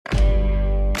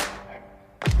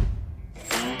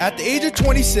At the age of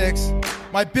 26,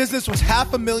 my business was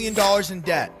 $500,000 in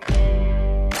debt.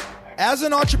 As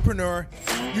an entrepreneur,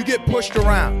 you get pushed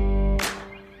around.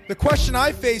 The question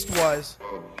I faced was,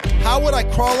 how would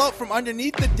I crawl out from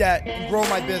underneath the debt and grow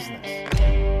my business?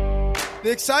 The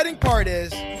exciting part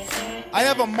is, I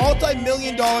have a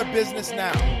multi-million-dollar business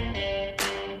now.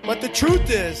 But the truth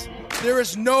is, there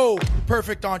is no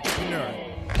perfect entrepreneur.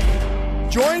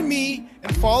 Join me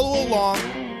and follow along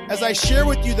as I share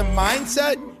with you the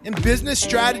mindset and business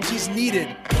strategies needed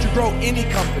to grow any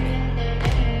company.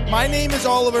 My name is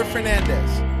Oliver Fernandez.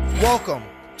 Welcome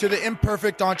to the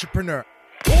Imperfect Entrepreneur.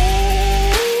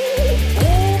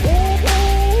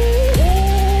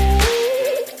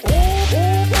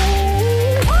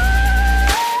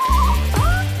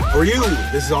 How are you?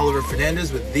 This is Oliver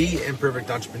Fernandez with The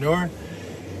Imperfect Entrepreneur,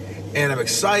 and I'm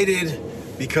excited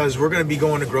because we're going to be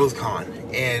going to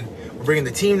GrowthCon, and we're bringing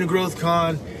the team to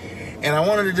GrowthCon, and I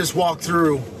wanted to just walk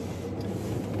through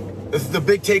the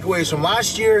big takeaways from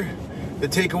last year, the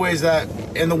takeaways that,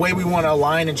 and the way we want to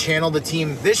align and channel the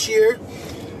team this year,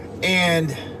 and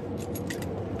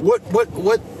what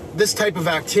this type of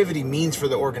activity means for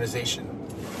the organization.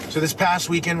 So this past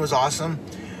weekend was awesome.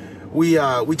 We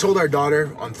told our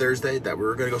daughter on Thursday that we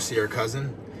were going to go see our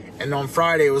cousin. And on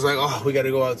Friday, it was like, oh, we got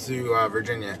to go out to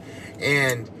Virginia.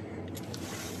 And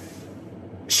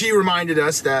she reminded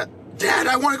us that, Dad,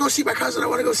 I want to go see my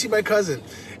cousin.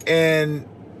 And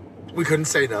we couldn't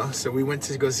say no. So we went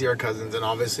to go see our cousins. And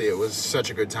obviously, it was such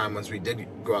a good time once we did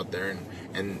go out there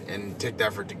and take the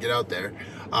effort to get out there.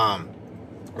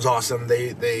 It was awesome.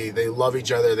 They love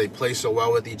each other. They play so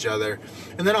well with each other.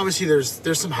 And then obviously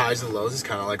there's some highs and lows. It's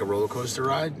kind of like a roller coaster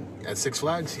ride at Six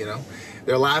Flags, you know.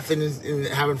 They're laughing and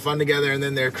having fun together, and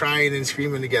then they're crying and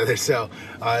screaming together. So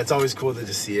it's always cool to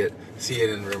just see it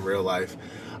in real life.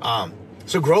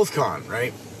 So GrowthCon,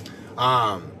 right?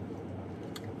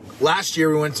 Last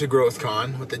year we went to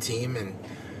GrowthCon with the team, and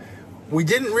we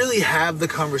didn't really have the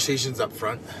conversations up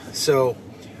front. So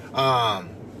let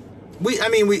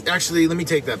me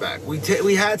take that back.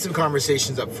 We had some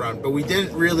conversations up front, but we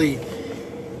didn't really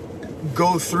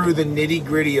go through the nitty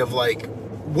gritty of like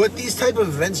what these type of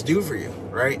events do for you,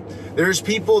 right? There's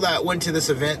people that went to this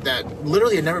event that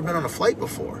literally had never been on a flight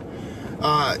before.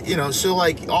 So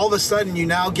like all of a sudden you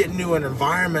now get into an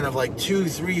environment of like 2,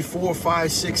 3, 4,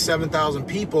 5, 6, 7,000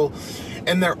 people,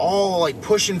 and they're all like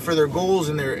pushing for their goals,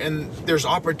 and there's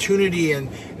opportunity, and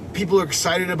people are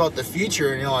excited about the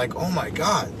future, and you're like, oh my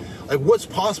God, like what's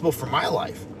possible for my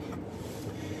life?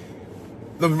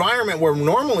 The environment we're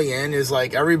normally in is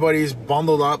like everybody's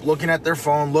bundled up, looking at their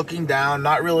phone, looking down,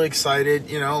 not really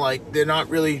excited, like they're not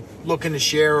really looking to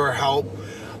share or help.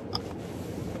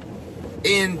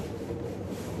 And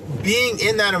being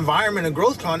in that environment of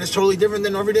GrowthCon is totally different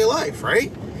than everyday life,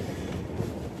 right?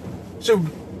 So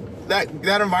that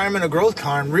environment of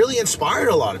GrowthCon really inspired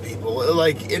a lot of people.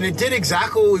 And it did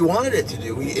exactly what we wanted it to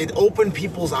do. It opened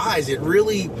people's eyes. It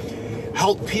really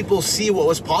helped people see what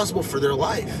was possible for their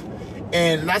life.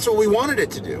 And that's what we wanted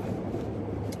it to do.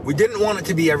 We didn't want it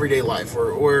to be everyday life,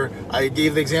 or I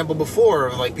gave the example before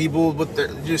of like people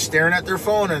just staring at their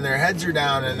phone and their heads are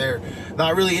down and they're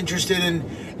not really interested in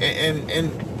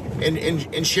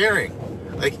sharing.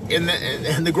 Like in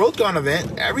the GrowthCon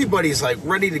event, everybody's like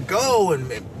ready to go, and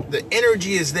the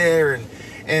energy is there,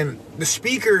 and the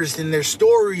speakers and their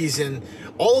stories and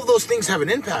all of those things have an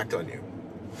impact on you.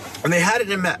 And they had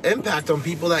an impact on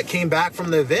people that came back from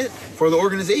the event for the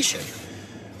organization.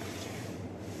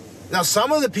 Now,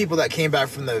 some of the people that came back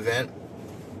from the event,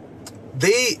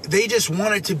 they just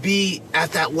wanted to be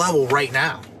at that level right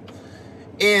now.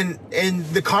 And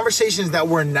the conversations that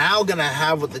we're now going to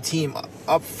have with the team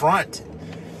up front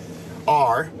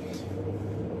are,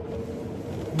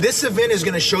 this event is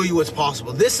going to show you what's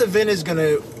possible. This event is going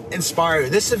to inspire you.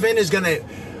 This event is going to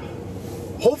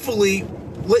hopefully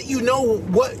let you know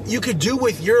what you could do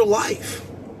with your life.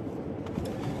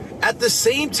 At the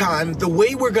same time, the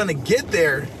way we're going to get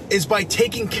there is by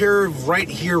taking care of right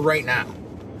here, right now.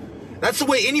 That's the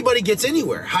way anybody gets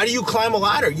anywhere. How do you climb a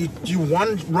ladder? You do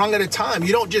one rung at a time.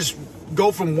 You don't just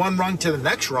go from one rung to the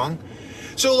next rung.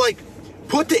 So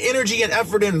put the energy and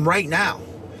effort in right now.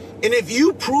 And if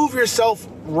you prove yourself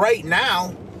right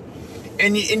now,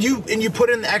 and you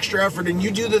put in the extra effort and you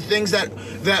do the things that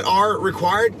are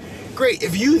required, great.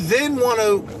 If you then want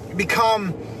to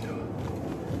become,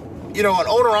 an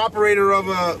owner-operator of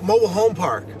a mobile home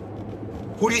park,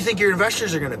 who do you think your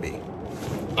investors are going to be?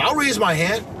 I'll raise my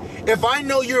hand. If I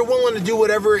know you're willing to do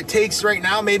whatever it takes right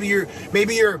now, maybe you're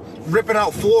ripping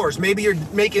out floors, maybe you're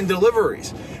making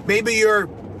deliveries, maybe you're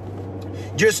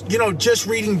just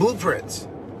reading blueprints.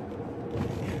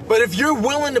 But if you're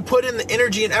willing to put in the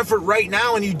energy and effort right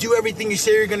now, and you do everything you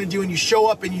say you're going to do, and you show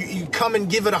up and you come and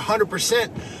give it 100%,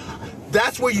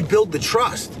 that's where you build the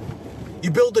trust.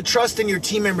 You build the trust in your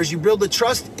team members. You build the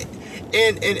trust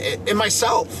in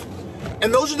myself.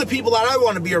 And those are the people that I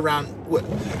want to be around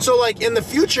with. So like in the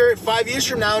future, 5 years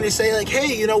from now, and you say like,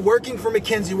 hey, you know, working for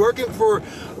McKinsey, working for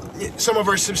some of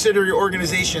our subsidiary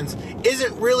organizations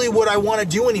isn't really what I want to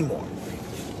do anymore.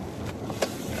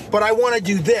 But I want to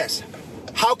do this.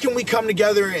 How can we come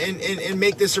together and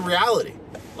make this a reality?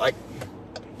 Like,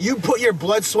 you put your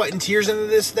blood, sweat, and tears into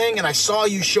this thing, and I saw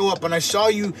you show up, and I saw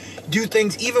you do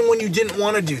things even when you didn't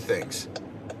want to do things.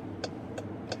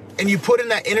 And you put in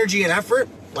that energy and effort,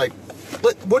 like,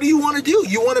 what do you want to do?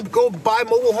 You want to go buy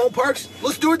mobile home parks?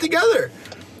 Let's do it together.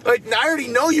 Like, I already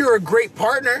know you're a great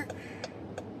partner.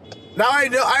 Now I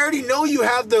already know you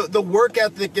have the work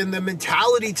ethic and the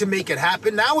mentality to make it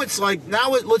happen. Now it's like,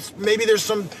 maybe there's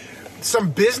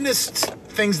some business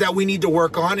things that we need to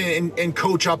work on and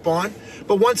coach up on.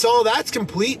 But once all that's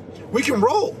complete, we can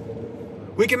roll.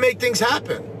 We can make things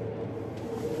happen.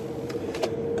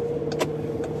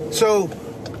 So,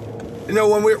 you know,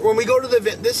 when we go to the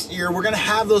event this year, we're gonna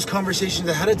have those conversations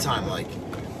ahead of time. Like,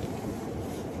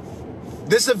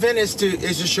 this event is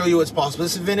to show you what's possible.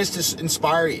 This event is to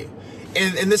inspire you,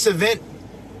 and this event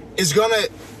has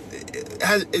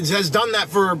done that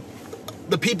for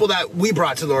the people that we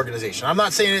brought to the organization. I'm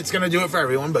not saying it's gonna do it for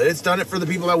everyone, but it's done it for the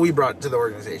people that we brought to the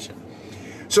organization.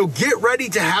 So get ready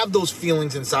to have those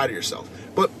feelings inside of yourself,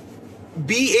 but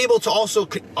be able to also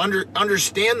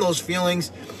understand those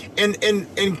feelings and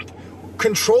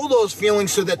control those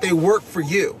feelings so that they work for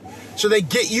you, so they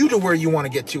get you to where you want to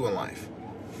get to in life.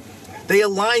 They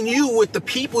align you with the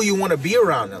people you want to be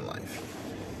around in life.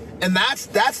 And that's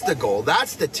the goal.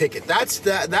 That's the ticket.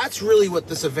 That's really what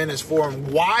this event is for,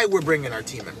 and why we're bringing our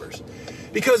team members.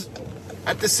 Because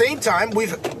at the same time we've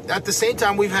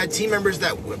had team members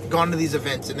that have gone to these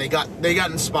events and they got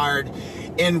inspired,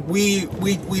 and we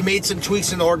made some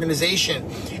tweaks in the organization.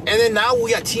 And then now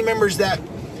we got team members that,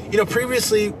 you know,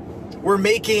 previously were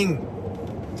making,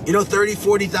 you know,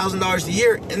 $30,000-$40,000 a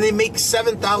year, and they make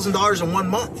 $7,000 in 1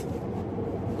 month.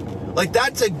 Like,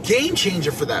 that's a game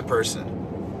changer for that person.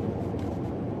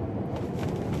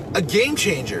 A game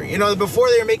changer. You know, before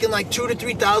they were making like $2,000 to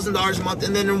 $3,000 a month,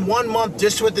 and then in 1 month,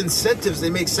 just with incentives, they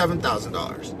make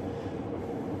 $7,000.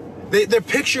 Their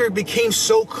picture became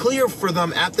so clear for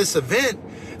them at this event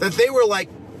that they were like,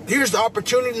 here's the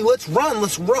opportunity, let's run,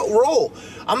 let's roll.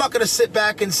 I'm not going to sit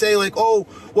back and say like, oh,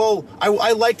 well,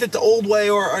 I liked it the old way,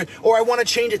 or I want to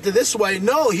change it to this way.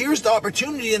 No, here's the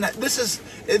opportunity, and let's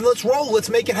roll, let's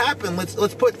make it happen.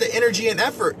 Let's put the energy and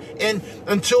effort in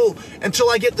until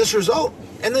I get this result.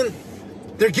 And then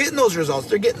they're getting those results.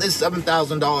 They're getting this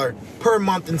 $7,000 per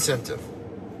month incentive.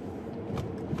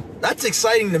 That's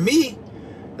exciting to me.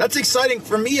 That's exciting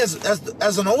for me as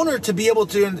an owner to be able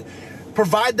to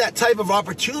provide that type of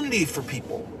opportunity for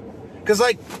people. Because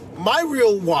like, my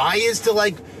real why is to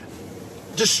like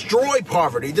destroy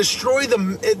poverty, destroy the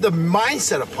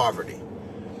mindset of poverty.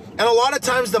 And a lot of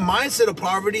times the mindset of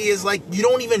poverty is like, you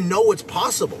don't even know what's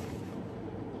possible.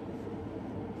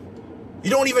 You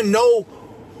don't even know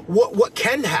what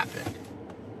can happen.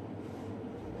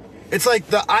 It's like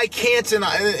the I can'ts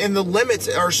and the limits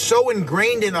are so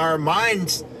ingrained in our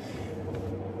minds,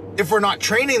 if we're not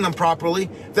training them properly,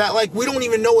 that like we don't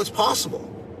even know what's possible.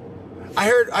 I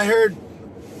heard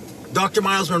Dr.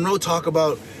 Miles Monroe talk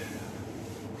about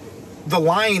the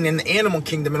lion in the animal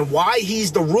kingdom and why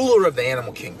he's the ruler of the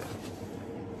animal kingdom.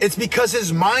 It's because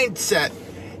his mindset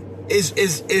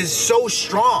is so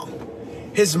strong.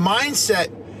 His mindset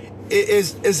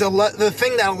is the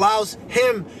thing that allows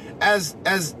him as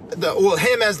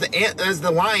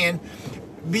the lion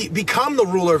become the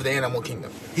ruler of the animal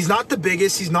kingdom. He's not the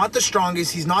biggest, he's not the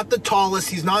strongest, he's not the tallest,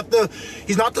 he's not the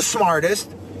smartest,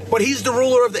 but he's the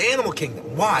ruler of the animal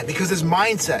kingdom. Why? Because his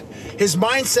mindset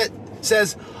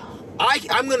says,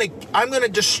 I'm gonna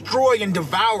destroy and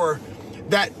devour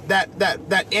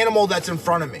that animal that's in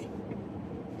front of me.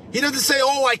 He doesn't say,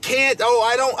 oh, I can't,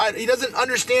 he doesn't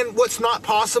understand what's not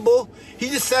possible. He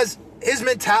just says, his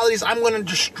mentality is, I'm gonna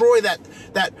destroy that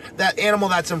animal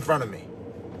that's in front of me.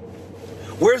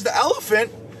 Whereas the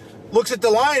elephant looks at the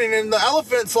lion, and the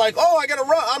elephant's like, oh, I gotta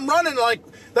run, I'm running, like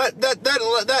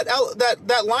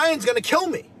that lion's gonna kill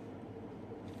me.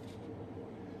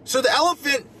 So the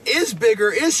elephant is bigger,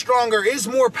 is stronger, is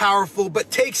more powerful, but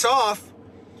takes off,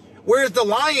 whereas the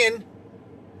lion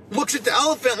looks at the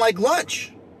elephant like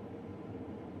lunch,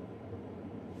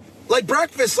 like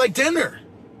breakfast, like dinner.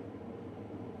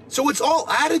 So it's all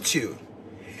attitude.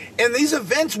 And these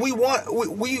events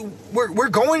we're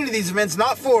going to these events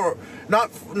not for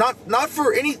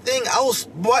anything else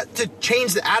but to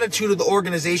change the attitude of the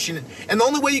organization. And the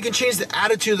only way you can change the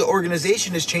attitude of the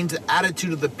organization is change the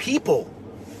attitude of the people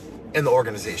in the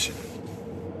organization.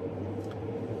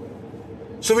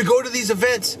 So we go to these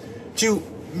events to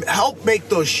help make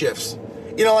those shifts.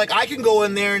 You know, like I can go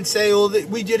in there and say, "Oh,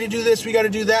 we got to do this, we got to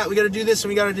do that, we got to do this, and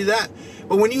we got to do that."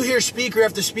 But when you hear speaker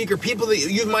after speaker, people that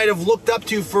you might have looked up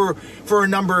to for a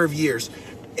number of years,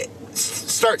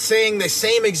 start saying the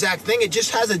same exact thing, it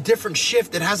just has a different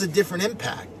shift. It has a different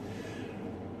impact.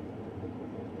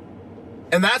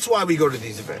 And that's why we go to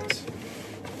these events.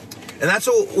 And that's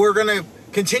what we're going to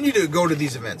continue to go to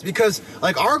these events. Because,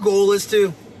 like, our goal is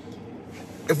to,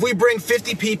 if we bring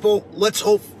 50 people, let's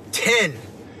hope 10,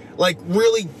 like,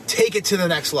 really take it to the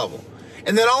next level.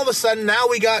 And then all of a sudden, now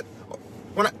we got,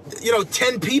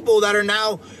 10 people that are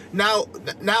now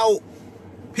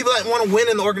people that want to win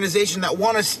in the organization,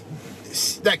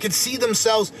 that can see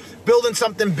themselves building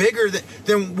something bigger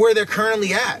than where they're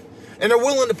currently at. And they're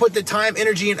willing to put the time,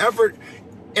 energy, and effort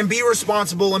and be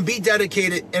responsible and be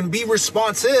dedicated and be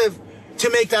responsive to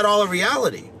make that all a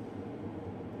reality.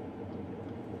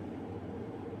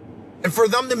 And for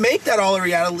them to make that all a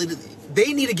reality,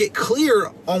 they need to get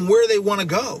clear on where they want to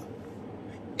go.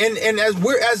 And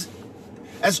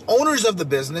as owners of the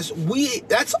business,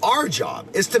 that's our job,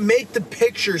 is to make the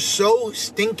picture so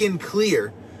stinking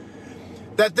clear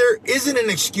that there isn't an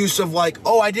excuse of like,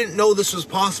 "Oh, I didn't know this was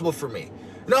possible for me."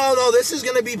 No, this is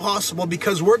going to be possible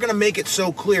because we're going to make it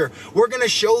so clear. We're going to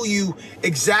show you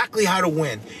exactly how to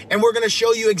win. And we're going to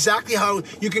show you exactly how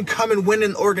you can come and win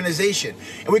an organization.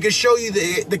 And we can show you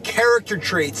the character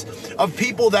traits of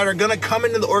people that are going to come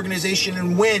into the organization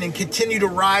and win and continue to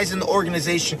rise in the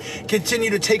organization,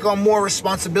 continue to take on more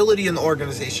responsibility in the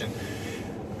organization.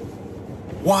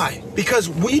 Why? Because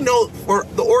we know for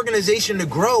the organization to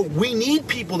grow, we need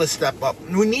people to step up.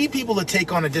 We need people to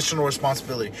take on additional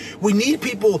responsibility. We need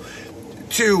people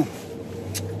to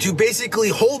basically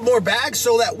hold more bags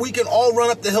so that we can all run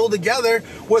up the hill together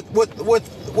with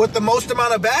the most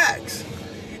amount of bags.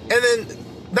 And then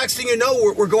next thing you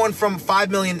know, we're going from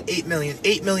 5 million, 8 million,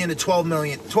 8 million to 12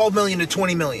 million, 12 million to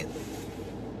 20 million.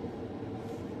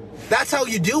 That's how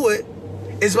you do it.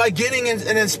 Is by getting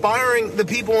and inspiring the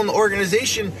people in the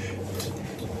organization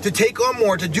to take on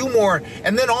more, to do more,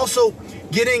 and then also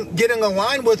getting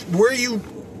aligned with where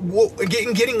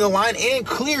getting aligned and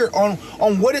clear on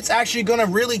what it's actually going to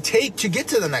really take to get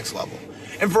to the next level.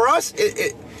 And for us,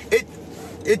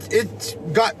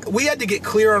 we had to get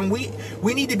clear on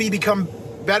we need to become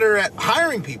better at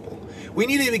hiring people. We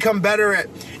need to become better at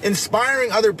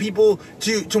inspiring other people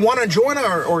to want to join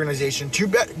our organization, to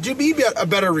be a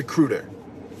better recruiter.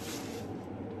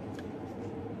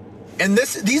 And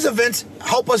these events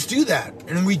help us do that.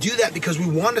 And we do that because we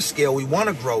want to scale, we want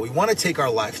to grow, we want to take our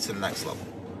life to the next level.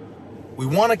 We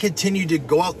want to continue to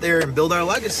go out there and build our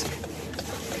legacy.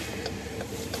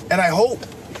 And I hope,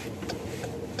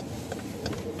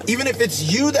 even if it's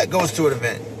you that goes to an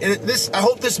event, and I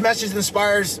hope this message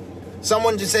inspires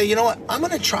someone to say, "You know what, I'm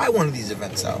going to try one of these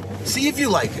events out. See if you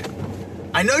like it.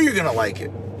 I know you're going to like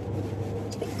it."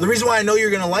 The reason why I know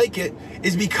you're going to like it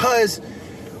is because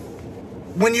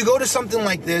when you go to something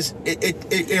like this,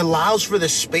 it allows for the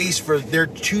space for there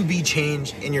to be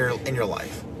change in your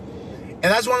life. And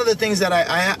that's one of the things that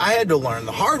I had to learn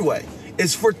the hard way,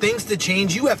 is for things to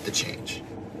change, you have to change.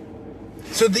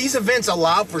 So these events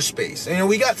allow for space. And,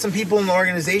 we got some people in the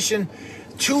organization,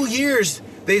 2 years,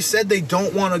 they've said they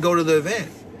don't want to go to the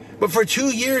event. But for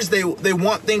 2 years, they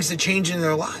want things to change in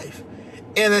their life.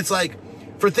 And it's like,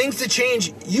 for things to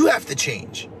change, you have to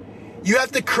change. You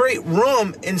have to create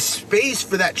room and space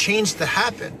for that change to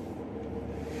happen.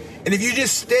 And if you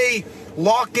just stay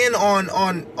locked in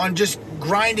on just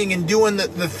grinding and doing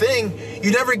the thing,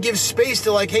 you never give space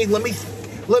to like, hey, let me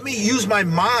use my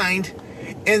mind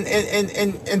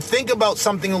and think about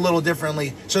something a little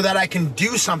differently so that I can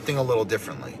do something a little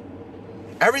differently.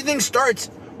 Everything starts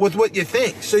with what you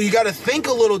think. So you got to think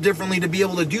a little differently to be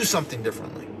able to do something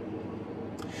differently.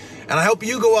 And I hope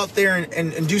you go out there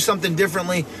and do something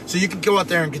differently so you can go out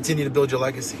there and continue to build your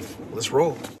legacy. Let's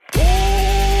roll.